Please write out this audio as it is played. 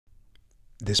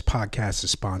This podcast is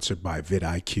sponsored by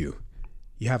vidIQ.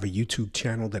 You have a YouTube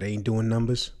channel that ain't doing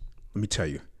numbers? Let me tell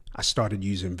you, I started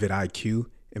using vidIQ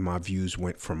and my views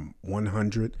went from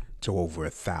 100 to over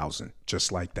 1,000,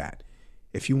 just like that.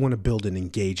 If you want to build an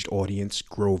engaged audience,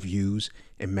 grow views,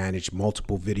 and manage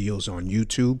multiple videos on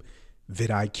YouTube,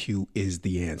 vidIQ is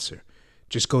the answer.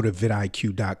 Just go to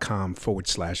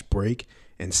vidiq.com/break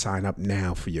and sign up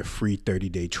now for your free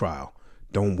 30-day trial.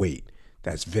 Don't wait.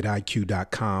 That's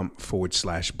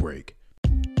vidiq.com/break.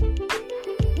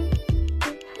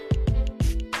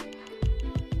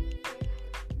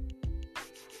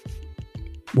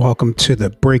 Welcome to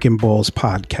the Breaking Balls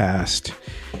podcast,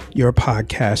 your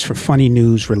podcast for funny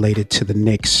news related to the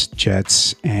Knicks,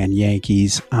 Jets, and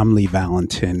Yankees. I'm Lee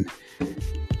Valentin.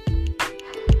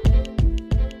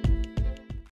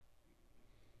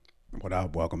 What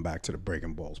up? Welcome back to the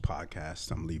Breaking Balls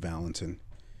podcast. I'm Lee Valentin.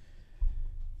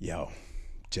 Yo,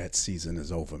 Jets season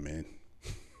is over, man.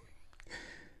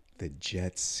 The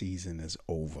Jets season is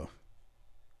over.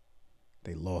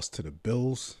 They lost to the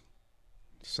Bills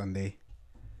Sunday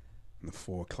in the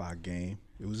 4 o'clock game.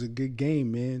 It was a good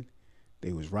game, man.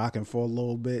 They was rocking for a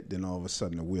little bit, then all of a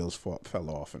sudden the wheels fell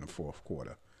off in the fourth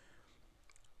quarter.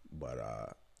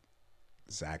 But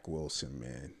Zach Wilson,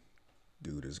 man,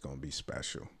 dude is going to be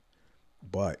special.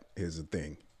 But here's the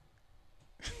thing.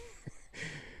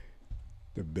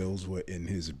 The Bills were in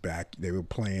his back. They were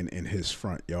playing in his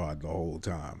front yard the whole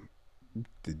time.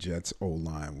 The Jets'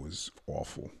 O-line was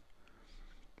awful.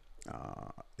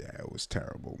 Yeah, it was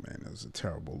terrible, man. It was a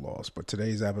terrible loss. But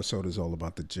today's episode is all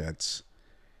about the Jets.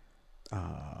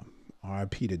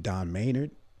 RIP to Don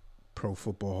Maynard, Pro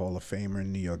Football Hall of Famer,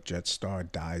 New York Jets star,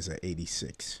 dies at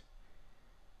 86.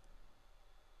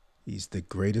 He's the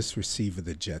greatest receiver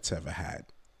the Jets ever had.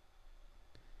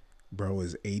 Bro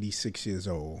is 86 years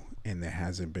old, and there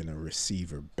hasn't been a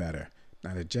receiver better.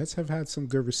 Now, the Jets have had some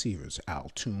good receivers.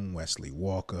 Al Toon, Wesley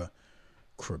Walker,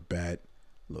 Corbett,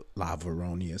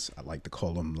 Laveronius. I like to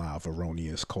call him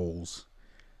Laveronius Coles.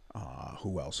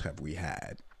 Who else have we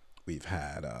had? We've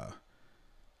had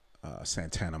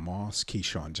Santana Moss,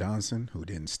 Keyshawn Johnson, who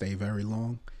didn't stay very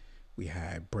long. We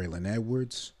had Braylon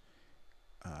Edwards,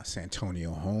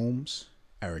 Santonio Holmes,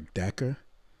 Eric Decker,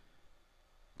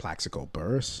 Plaxico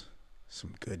Burress.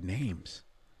 Some good names.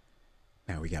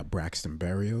 Now we got Braxton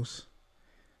Berrios.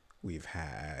 We've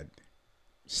had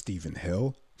Stephen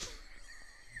Hill.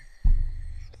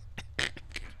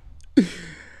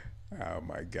 Oh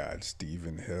my God,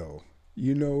 Stephen Hill.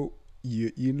 You know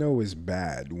it's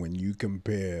bad when you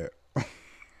compare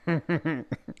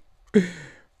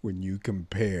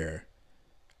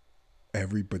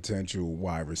every potential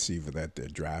wide receiver that they're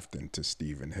drafting to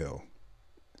Stephen Hill.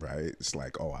 Right? It's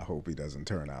like, oh, I hope he doesn't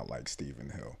turn out like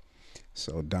Stephen Hill.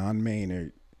 So Don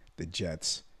Maynard, the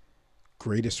Jets'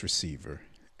 greatest receiver,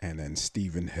 and then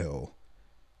Stephen Hill,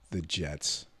 the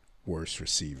Jets' worst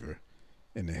receiver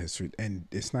in the history. And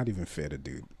it's not even fair to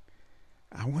do.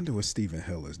 I wonder what Stephen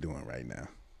Hill is doing right now.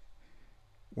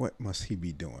 What must he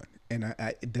be doing? And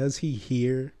does he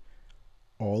hear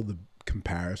all the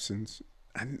comparisons?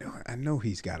 I know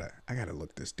he's gotta. I gotta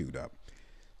look this dude up.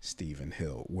 Stephen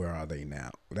Hill, where are they now?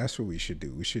 That's what we should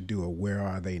do. We should do a where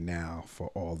are they now for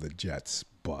all the Jets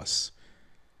bus.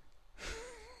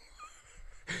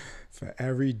 For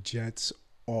every Jets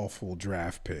awful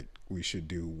draft pick, we should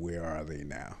do where are they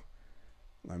now.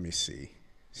 Let me see.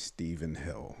 Stephen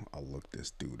Hill. I'll look this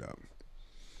dude up.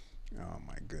 Oh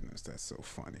my goodness, that's so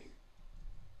funny.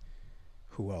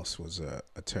 Who else was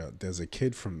there's a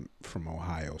kid from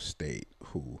Ohio State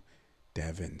who,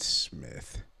 Devin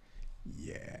Smith.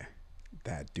 Yeah,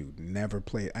 that dude never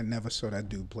played. I never saw that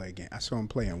dude play a game. I saw him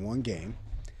play in one game,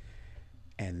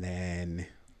 and then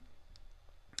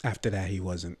after that, he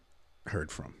wasn't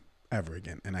heard from ever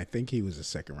again. And I think he was a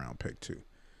second-round pick too.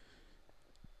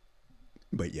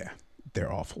 But yeah,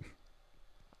 they're awful.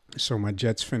 So my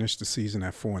Jets finished the season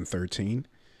at 4-13.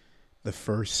 The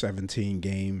first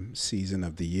 17-game season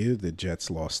of the year, the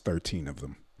Jets lost 13 of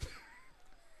them.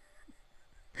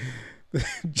 The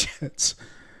Jets.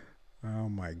 Oh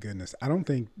my goodness. I don't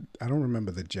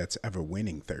remember the Jets ever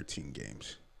winning 13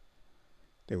 games.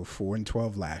 They were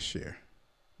 4-12 last year.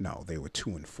 No, they were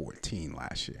 2-14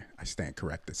 last year. I stand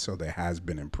corrected. So there has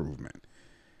been improvement.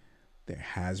 There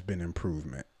has been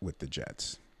improvement with the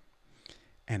Jets.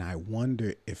 And I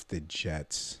wonder if the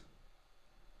Jets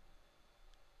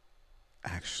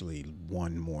actually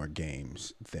won more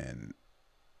games than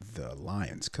the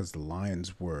Lions, because the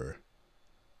Lions were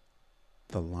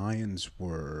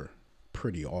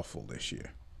pretty awful this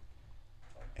year.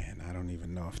 And I don't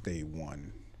even know if they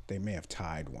won. They may have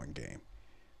tied one game.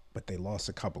 but they lost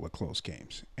a couple of close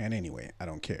games. And anyway, I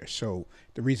don't care. So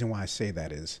the reason why I say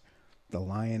that is the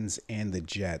Lions and the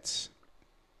Jets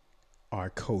are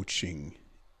coaching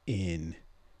in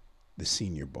the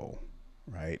Senior Bowl,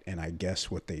 right? And I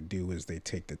guess what they do is they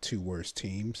take the two worst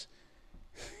teams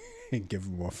and give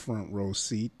them a front row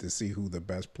seat to see who the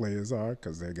best players are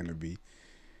because they're gonna be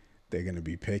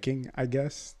picking. I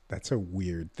guess that's a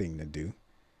weird thing to do.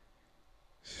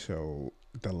 So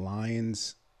the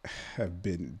Lions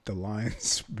been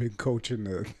coaching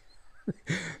the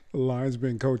Lions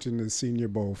been coaching the Senior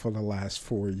Bowl for the last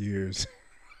 4 years.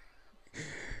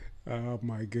 Oh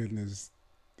my goodness.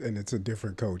 And it's a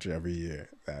different coach every year.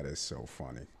 That is so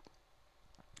funny.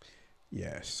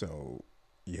 Yeah, so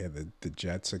yeah, the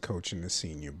Jets are coaching the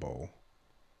Senior Bowl.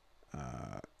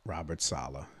 Robert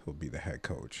Sala will be the head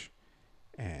coach.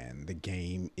 And the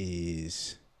game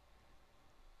is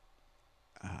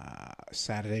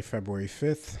Saturday, February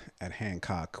 5th at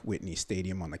Hancock Whitney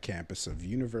Stadium on the campus of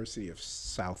University of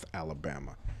South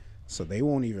Alabama. So they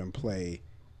won't even play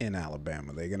in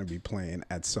Alabama. They're going to be playing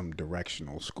at some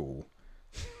directional school.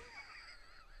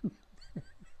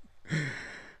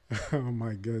 Oh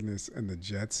my goodness! And the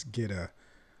Jets get a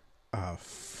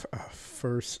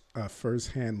first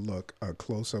hand look, a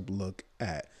close up look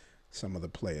at some of the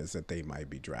players that they might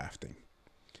be drafting.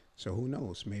 So who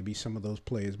knows? Maybe some of those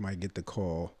players might get the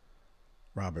call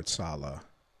Robert Sala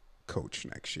coach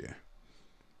next year.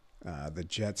 The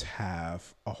Jets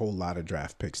have a whole lot of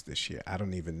draft picks this year. I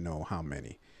don't even know how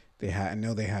many. I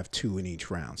know they have two in each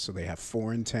round, so they have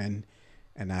 4 and 10,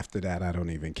 and after that, I don't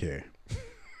even care.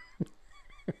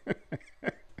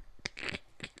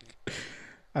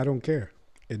 I don't care.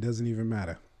 It doesn't even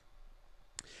matter.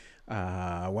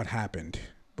 What happened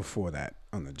before that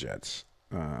on the Jets?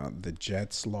 The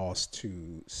Jets lost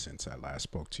to, since I last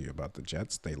spoke to you about the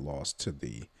Jets, they lost to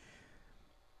the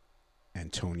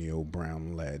Antonio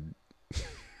Brown led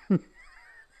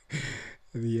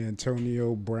the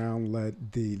Antonio Brown meltdown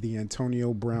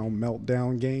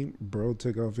game. Bro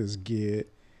took off his gear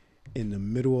in the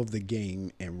middle of the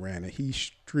game and ran it. He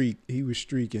was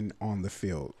streaking on the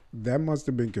field. That must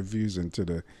have been confusing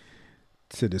to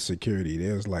the security.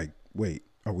 They was like, wait,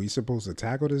 are we supposed to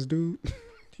tackle this dude?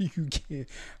 You can't.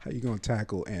 How you gonna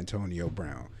tackle Antonio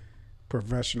Brown?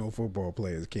 Professional football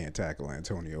players can't tackle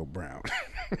Antonio Brown.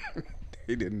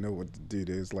 They didn't know what to do.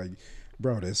 There's like,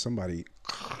 bro, there's somebody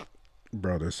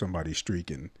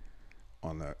streaking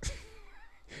on the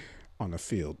on the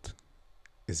field.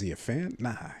 Is he a fan?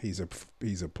 Nah, he's a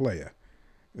player.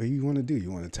 What do you want to do?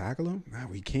 You want to tackle him? Nah,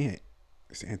 we can't.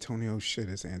 It's Antonio shit.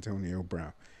 It's Antonio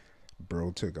Brown.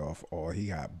 Bro took off all. He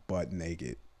got butt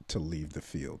naked to leave the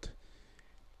field,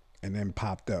 and then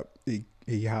popped up. He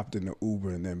hopped in the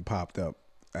Uber and then popped up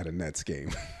at a Nets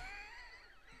game.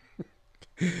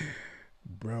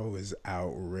 Bro is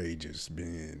outrageous,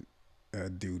 man.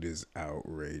 That dude is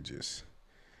outrageous.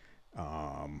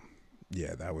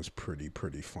 Yeah, that was pretty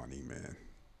funny, man.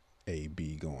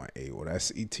 AB going A. Well, that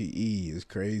CTE is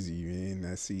crazy, man.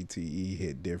 That CTE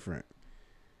hit different.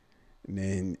 And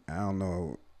then I don't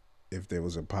know if there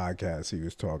was a podcast he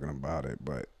was talking about it,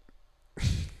 but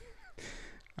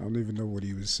I don't even know what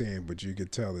he was saying, but you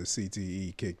could tell the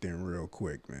CTE kicked in real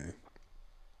quick, man.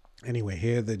 Anyway,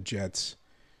 here are the Jets'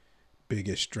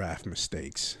 biggest draft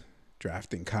mistakes.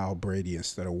 Drafting Kyle Brady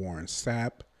instead of Warren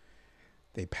Sapp.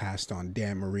 They passed on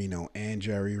Dan Marino and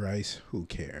Jerry Rice. Who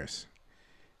cares?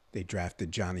 They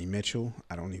drafted Johnny Mitchell.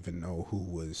 I don't even know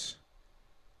who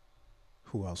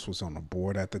else was on the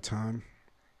board at the time.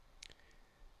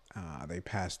 They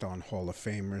passed on Hall of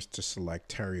Famers to select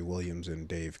Terry Williams and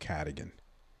Dave Cadigan.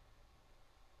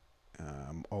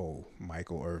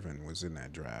 Michael Irvin was in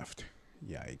that draft.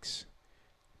 Yikes.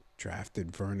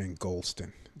 Drafted Vernon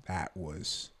Golston. That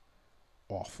was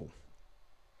awful.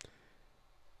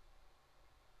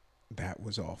 That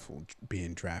was awful.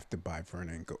 Being drafted by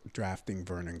drafting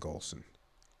Vernon Golston.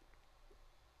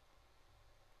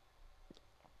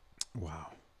 Wow.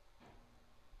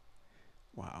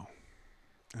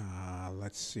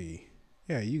 Let's see.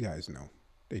 Yeah, you guys know.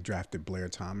 They drafted Blair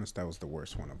Thomas. That was the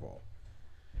worst one of all.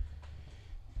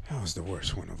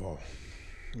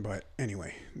 But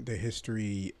anyway, the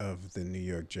history of the New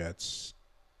York Jets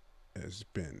has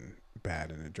been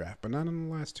bad in the draft, but not in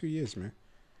the last 2 years, man.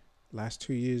 Last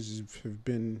 2 years have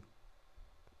been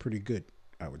pretty good,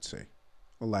 I would say.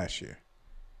 Well, last year.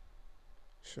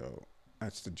 So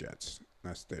that's the Jets.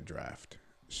 That's their draft.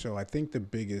 So I think the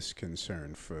biggest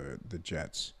concern for the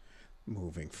Jets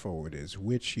moving forward is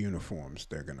which uniforms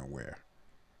they're going to wear.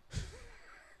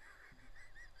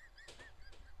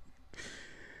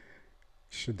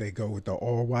 Should they go with the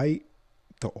all white,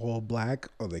 the all black,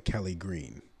 or the Kelly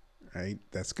green? right?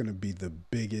 That's going to be the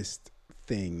biggest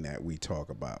thing that we talk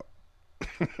about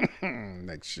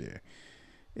next year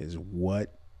is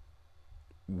what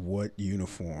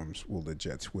uniforms will the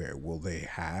Jets wear? Will they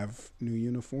have new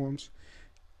uniforms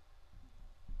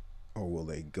or will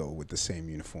they go with the same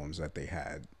uniforms that they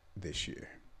had this year?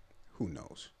 Who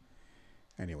knows?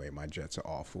 Anyway, my Jets are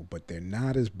awful, but they're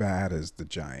not as bad as the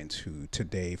Giants, who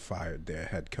today fired their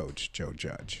head coach, Joe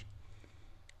Judge,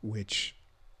 which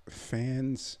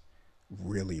fans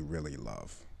really, really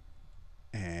love.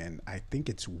 And I think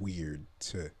it's weird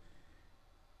to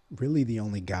really the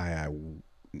only guy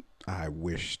I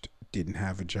wished didn't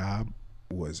have a job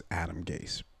was Adam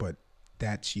Gase, but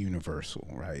that's universal,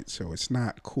 right? So it's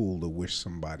not cool to wish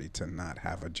somebody to not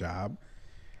have a job.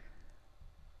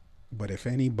 But if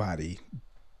anybody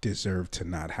deserved to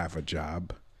not have a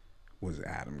job, was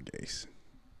Adam Gase.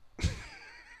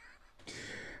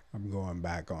 I'm going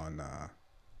back on.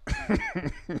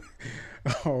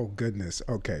 Oh goodness.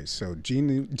 Okay, so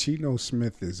Geno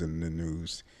Smith is in the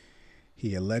news.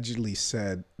 He allegedly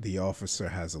said the officer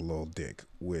has a little dick,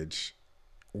 which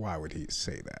why would he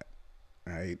say that?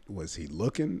 Right? Was he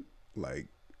looking like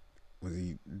was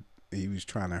he was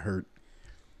trying to hurt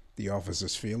the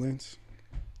officer's feelings?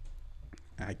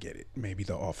 I get it. Maybe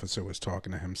the officer was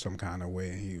talking to him some kind of way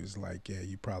and he was like, "Yeah,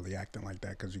 you probably acting like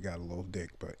that cuz you got a little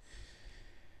dick," but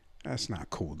that's not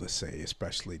cool to say,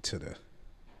 especially to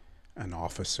an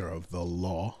officer of the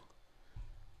law.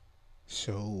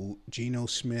 So Geno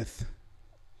Smith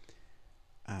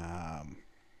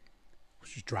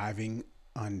was driving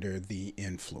under the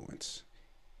influence.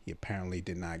 He apparently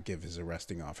did not give his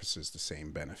arresting officers the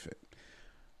same benefit.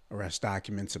 Arrest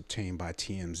documents obtained by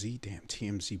TMZ. Damn,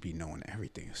 TMZ be knowing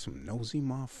everything. Some nosy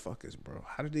motherfuckers, bro.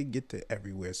 How did they get to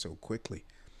everywhere so quickly?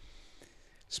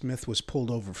 Smith was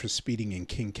pulled over for speeding in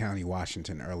King County,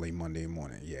 Washington early Monday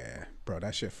morning. Yeah, bro,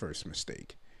 that's your first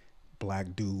mistake.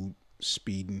 Black dude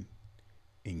speeding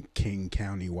in King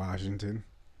County, Washington.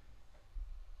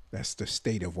 That's the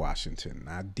state of Washington,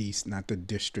 not the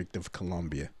District of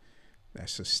Columbia.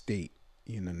 That's a state.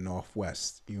 You in the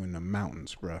Northwest. You in the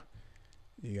mountains, bro.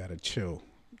 You gotta chill.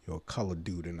 You're a colored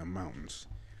dude in the mountains.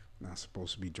 Not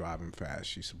supposed to be driving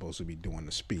fast. You're supposed to be doing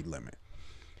the speed limit.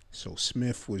 So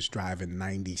Smith was driving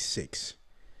 96.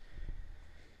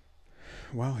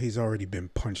 Well, he's already been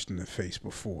punched in the face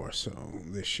before, so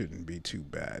this shouldn't be too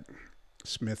bad.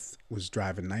 Smith was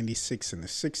driving 96 in a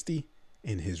 60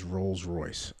 in his Rolls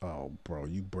Royce. Oh, bro,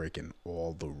 you breaking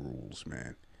all the rules,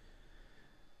 man.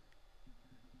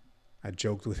 I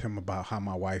joked with him about how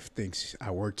my wife thinks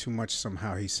I work too much.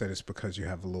 Somehow he said it's because you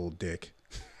have a little dick.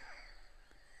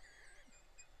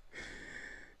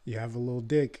 You have a little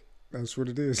dick. That's what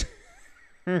it is.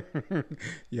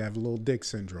 You have a little dick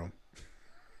syndrome.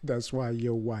 That's why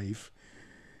your wife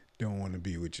don't want to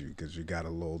be with you, because you got a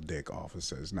little dick,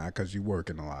 officer. It's not because you're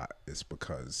working a lot. It's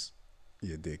because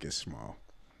your dick is small.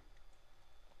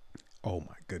 Oh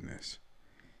my goodness.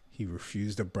 He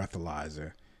refused a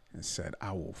breathalyzer and said,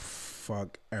 "I will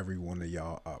fuck every one of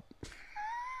y'all up."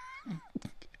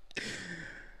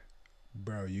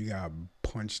 Bro, you got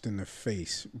punched in the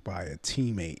face by a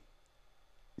teammate.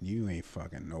 You ain't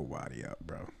fucking nobody up,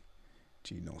 bro.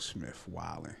 Geno Smith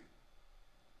wildin'.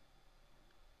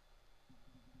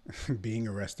 Being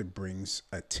arrested brings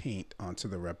a taint onto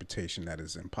the reputation that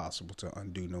is impossible to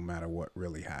undo no matter what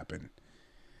really happened.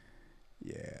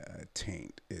 Yeah,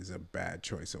 taint is a bad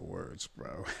choice of words,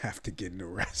 bro. After getting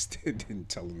arrested and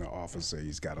telling the officer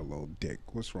he's got a little dick.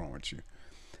 What's wrong with you?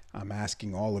 I'm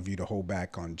asking all of you to hold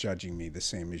back on judging me the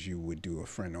same as you would do a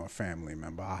friend or a family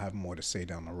member. I'll have more to say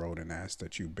down the road and ask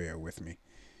that you bear with me.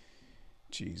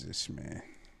 Jesus, man.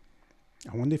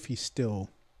 I wonder if he's still...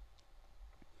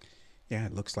 Yeah,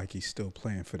 it looks like he's still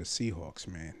playing for the Seahawks,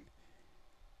 man.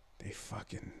 They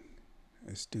fucking...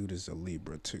 This dude is a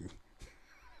Libra, too.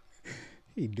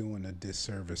 He doing a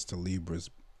disservice to Libras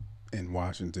in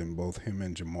Washington. Both him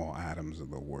and Jamal Adams are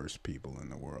the worst people in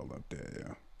the world up there,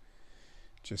 yo.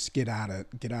 Just get out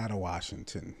of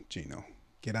Washington, Geno.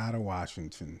 Get out of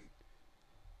Washington.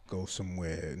 Go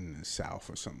somewhere in the South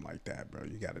or something like that, bro.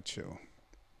 You gotta chill.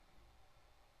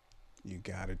 You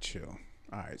gotta chill.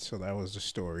 All right, so that was the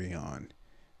story on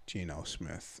Geno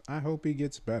Smith. I hope he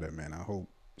gets better, man. I hope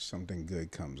something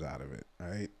good comes out of it,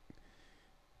 right?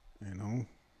 You know,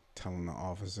 telling the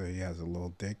officer he has a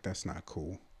little dick, that's not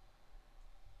cool.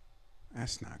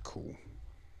 That's not cool.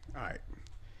 All right.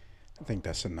 I think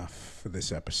that's enough for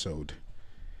this episode.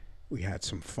 We had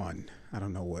some fun. I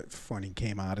don't know what funny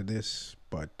came out of this,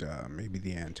 but maybe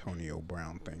the Antonio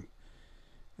Brown thing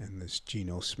and this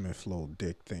Geno Smith little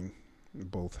dick thing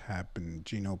both happened.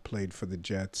 Geno played for the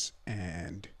Jets,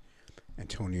 and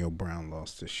Antonio Brown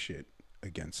lost his shit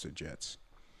against the Jets.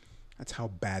 That's how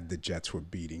bad the Jets were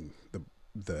beating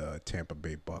the Tampa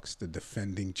Bay Bucks, the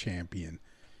defending champion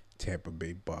Tampa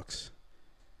Bay Bucks.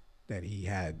 That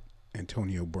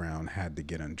Antonio Brown had to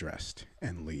get undressed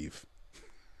and leave.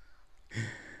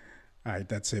 All right,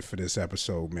 that's it for this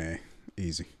episode, man.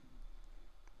 Easy.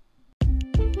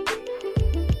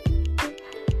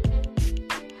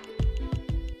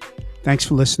 Thanks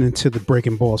for listening to the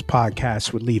Breaking Balls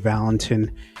podcast with Lee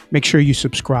Valentin. Make sure you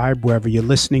subscribe wherever you're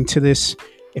listening to this.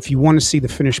 If you want to see the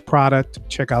finished product,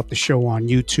 check out the show on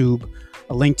YouTube.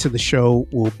 A link to the show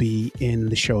will be in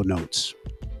the show notes.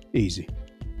 Easy.